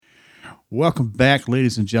Welcome back,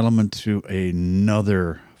 ladies and gentlemen, to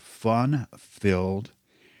another fun filled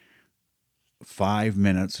 5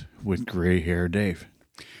 minutes with Gray Hair Dave.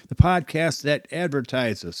 The podcast that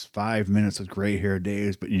advertises 5 minutes of Gray Hair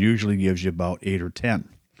Days, but usually gives you about 8 or 10.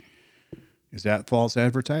 Is that false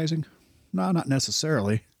advertising? No, not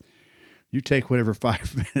necessarily. You take whatever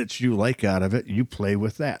 5 minutes you like out of it, you play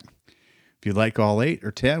with that. If you like all 8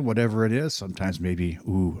 or 10, whatever it is, sometimes maybe,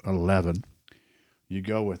 11, you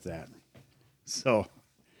go with that. So,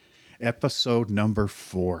 episode number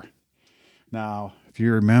 4. Now, if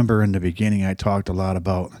you remember in the beginning, I talked a lot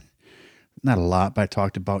about, not a lot, but I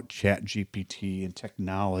talked about Chat GPT and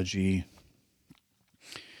technology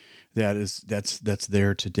that's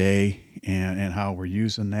there today and how we're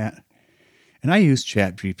using that. And I use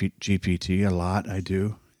Chat GPT a lot. I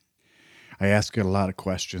do. I ask it a lot of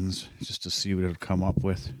questions just to see what it'll come up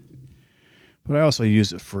with. But I also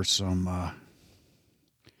use it for some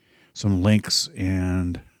links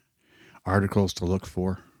and articles to look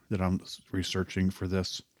for that I'm researching for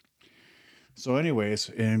this. So anyways,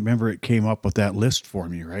 and remember it came up with that list for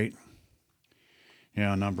me, right?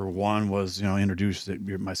 Number 1 was, introduce it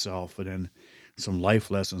myself, and then some life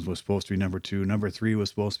lessons was supposed to be number 2. Number 3 was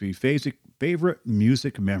supposed to be favorite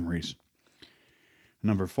music memories.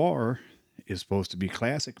 Number 4 is supposed to be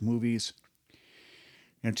classic movies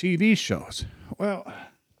and TV shows. Well,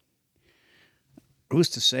 who's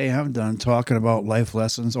to say I'm done talking about life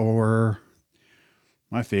lessons or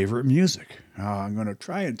my favorite music? I'm going to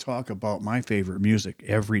try and talk about my favorite music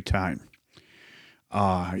every time.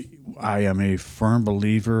 I am a firm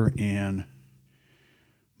believer in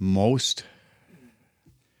most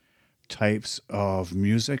types of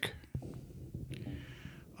music.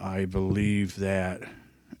 I believe that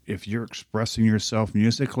if you're expressing yourself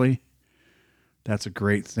musically, that's a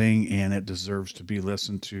great thing, and it deserves to be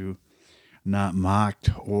listened to, not mocked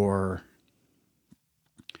or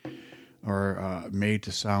made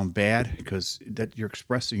to sound bad, because that you're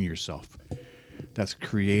expressing yourself. That's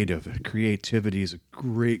creative. Creativity is a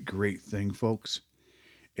great thing, folks.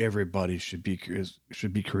 Everybody should be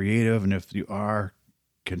creative, and if you are,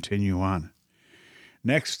 continue on.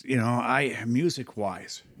 Next, music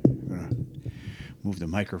wise, I'm gonna move the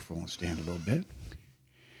microphone stand a little bit.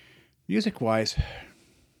 Music wise,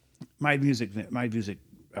 my music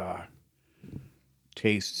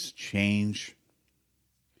tastes change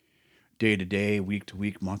day to day, week to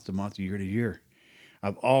week, month to month, year to year.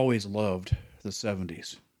 I've always loved the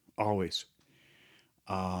 70s. Always.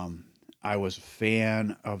 I was a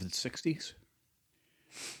fan of the 60s,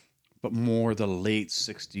 but more the late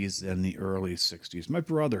 60s than the early 60s. My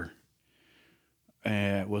brother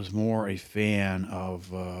was more a fan of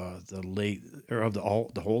the late, or of the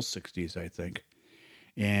whole 60s, I think.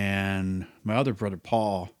 And my other brother,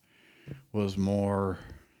 Paul, was more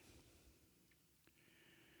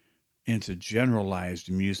into generalized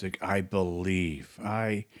music, I believe.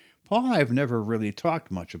 Paul and I have never really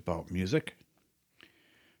talked much about music.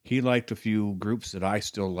 He liked a few groups that I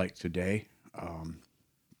still like today.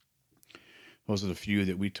 Those are the few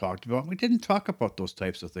that we talked about. We didn't talk about those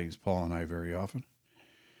types of things, Paul and I, very often.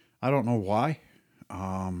 I don't know why.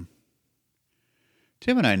 Tim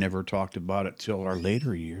and I never talked about it till our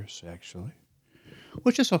later years, actually,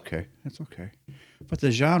 which is okay. It's okay. But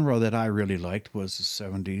the genre that I really liked was the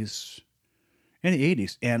 70s and the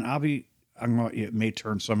 80s. And it may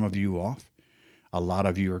turn some of you off. A lot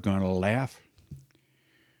of you are going to laugh.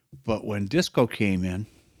 But when disco came in,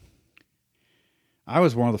 I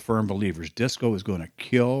was one of the firm believers. Disco is going to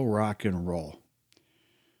kill rock and roll.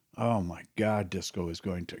 Oh my God, disco is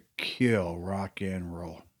going to kill rock and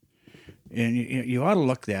roll. And you ought to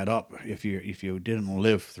look that up if you didn't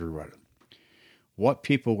live through it. What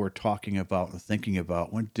people were talking about and thinking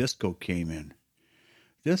about when disco came in.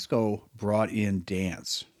 Disco brought in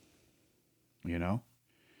dance.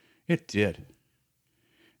 It did.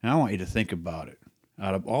 And I want you to think about it.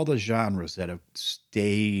 Out of all the genres that have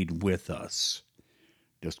stayed with us,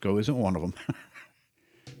 disco isn't one of them.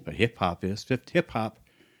 But hip hop is. Hip hop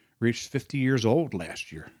reached 50 years old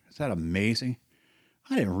last year. Is that amazing?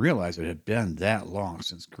 I didn't realize it had been that long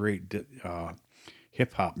since great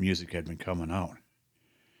hip hop music had been coming out.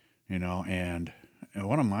 And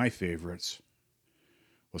one of my favorites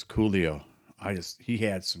was Coolio. He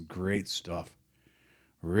had some great stuff.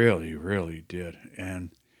 Really, really did.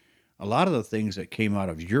 And a lot of the things that came out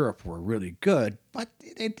of Europe were really good, but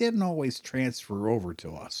they didn't always transfer over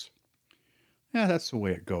to us. Yeah, that's the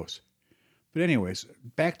way it goes. But anyways,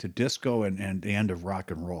 back to disco and the end of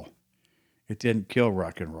rock and roll. It didn't kill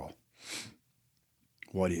rock and roll.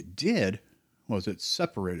 What it did was it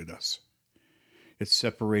separated us. It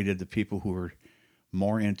separated the people who were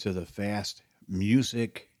more into the fast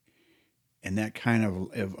music and that kind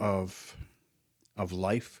of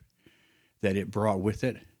life that it brought with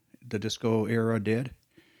it. The disco era did,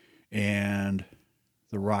 and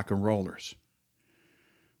the rock and rollers,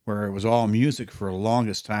 where it was all music for the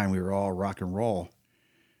longest time. We were all rock and roll,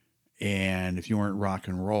 and if you weren't rock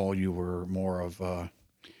and roll, you were more of a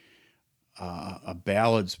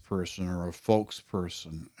ballads person or a folks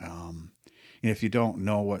person. And if you don't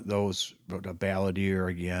know what a balladeer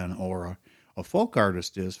again or a folk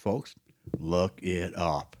artist is, folks, look it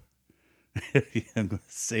up. I'm going to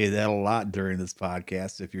say that a lot during this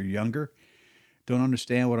podcast. If you're younger, don't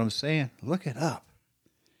understand what I'm saying, look it up.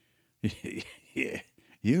 Yeah.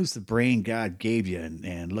 Use the brain God gave you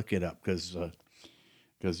and look it up because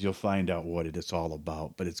you'll find out what it's all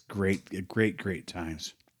about. But it's great, great, great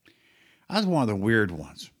times. I was one of the weird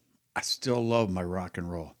ones. I still love my rock and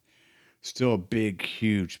roll. Still a big,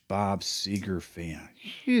 huge Bob Seger fan.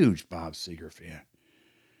 Huge Bob Seger fan.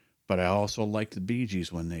 But I also liked the Bee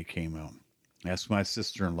Gees when they came out. Ask my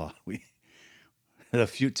sister-in-law. We the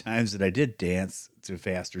few times that I did dance to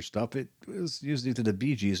faster stuff, it was usually to the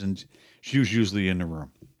Bee Gees, and she was usually in the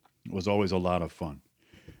room. It was always a lot of fun.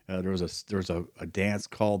 There was a dance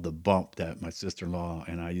called the Bump that my sister-in-law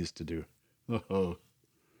and I used to do. Oh,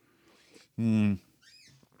 the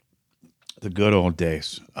good old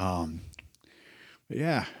days.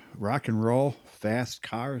 Yeah, rock and roll, fast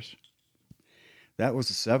cars. That was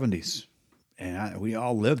the 70s, and we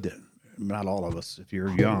all lived it. Not all of us. If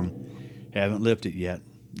you're young, haven't lived it yet,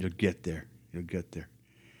 you'll get there. You'll get there.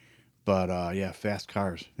 But yeah, fast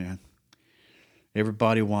cars, man.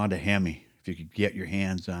 Everybody wanted a Hemi if you could get your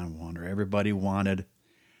hands on one, or everybody wanted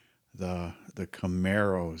the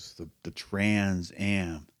Camaros, the Trans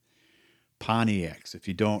Am, Pontiacs. If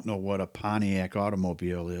you don't know what a Pontiac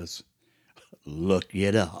automobile is, look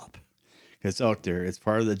it up. It's out there. It's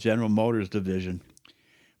part of the General Motors division.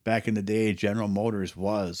 Back in the day, General Motors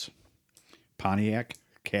was Pontiac,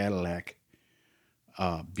 Cadillac,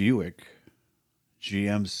 Buick,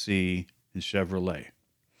 GMC, and Chevrolet.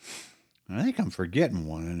 And I think I'm forgetting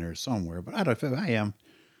one in there somewhere, but I don't. If I am,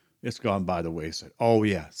 it's gone by the wayside. Oh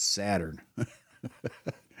yeah, Saturn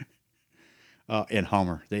and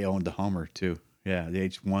Hummer. They owned the Hummer too. Yeah, the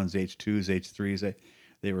H1s, H2s, H3s.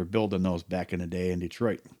 They were building those back in the day in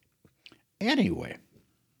Detroit. Anyway,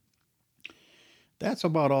 that's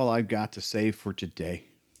about all I've got to say for today.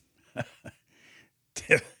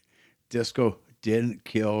 Disco didn't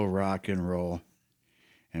kill rock and roll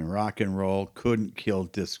couldn't kill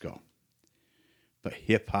disco. But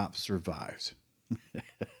hip hop survives.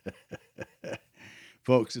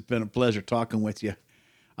 Folks, it's been a pleasure talking with you.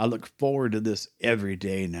 I look forward to this every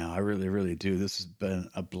day now. I really, really do. This has been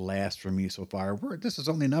a blast for me so far. This is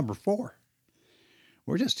only number 4.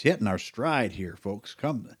 We're just hitting our stride here, folks.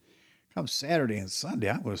 Come Saturday and Sunday,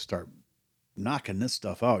 I'm going to start knocking this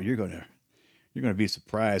stuff out. You're going to be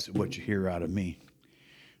surprised at what you hear out of me.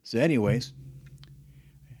 So, anyways,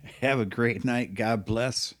 have a great night. God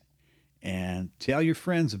bless. And tell your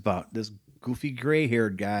friends about this goofy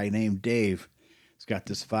gray-haired guy named Dave. He's got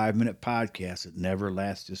this 5-minute podcast that never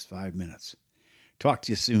lasts just 5 minutes. Talk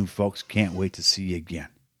to you soon, folks. Can't wait to see you again.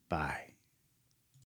 Bye.